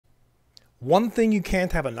one thing you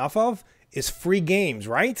can't have enough of is free games,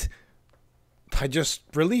 right? I just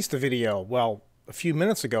released a video, well, a few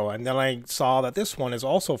minutes ago, and then I saw that this one is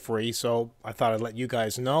also free, so I thought I'd let you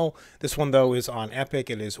guys know. This one, though, is on Epic.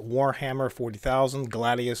 It is Warhammer 40,000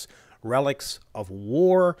 Gladius Relics of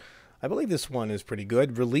War. I believe this one is pretty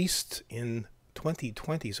good. Released in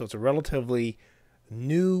 2020, so it's a relatively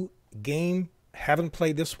new game. Haven't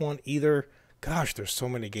played this one either. Gosh, there's so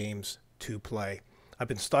many games to play. I've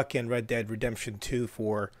been stuck in Red Dead Redemption 2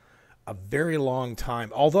 for a very long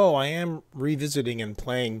time, although I am revisiting and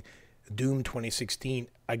playing Doom 2016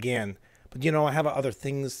 again. But you know, I have other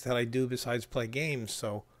things that I do besides play games,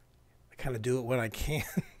 so I kind of do it when I can.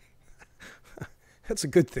 That's a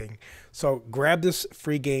good thing. So grab this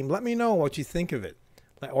free game. Let me know what you think of it.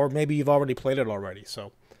 Or maybe you've already played it already.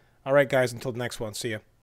 So, all right, guys, until the next one. See ya.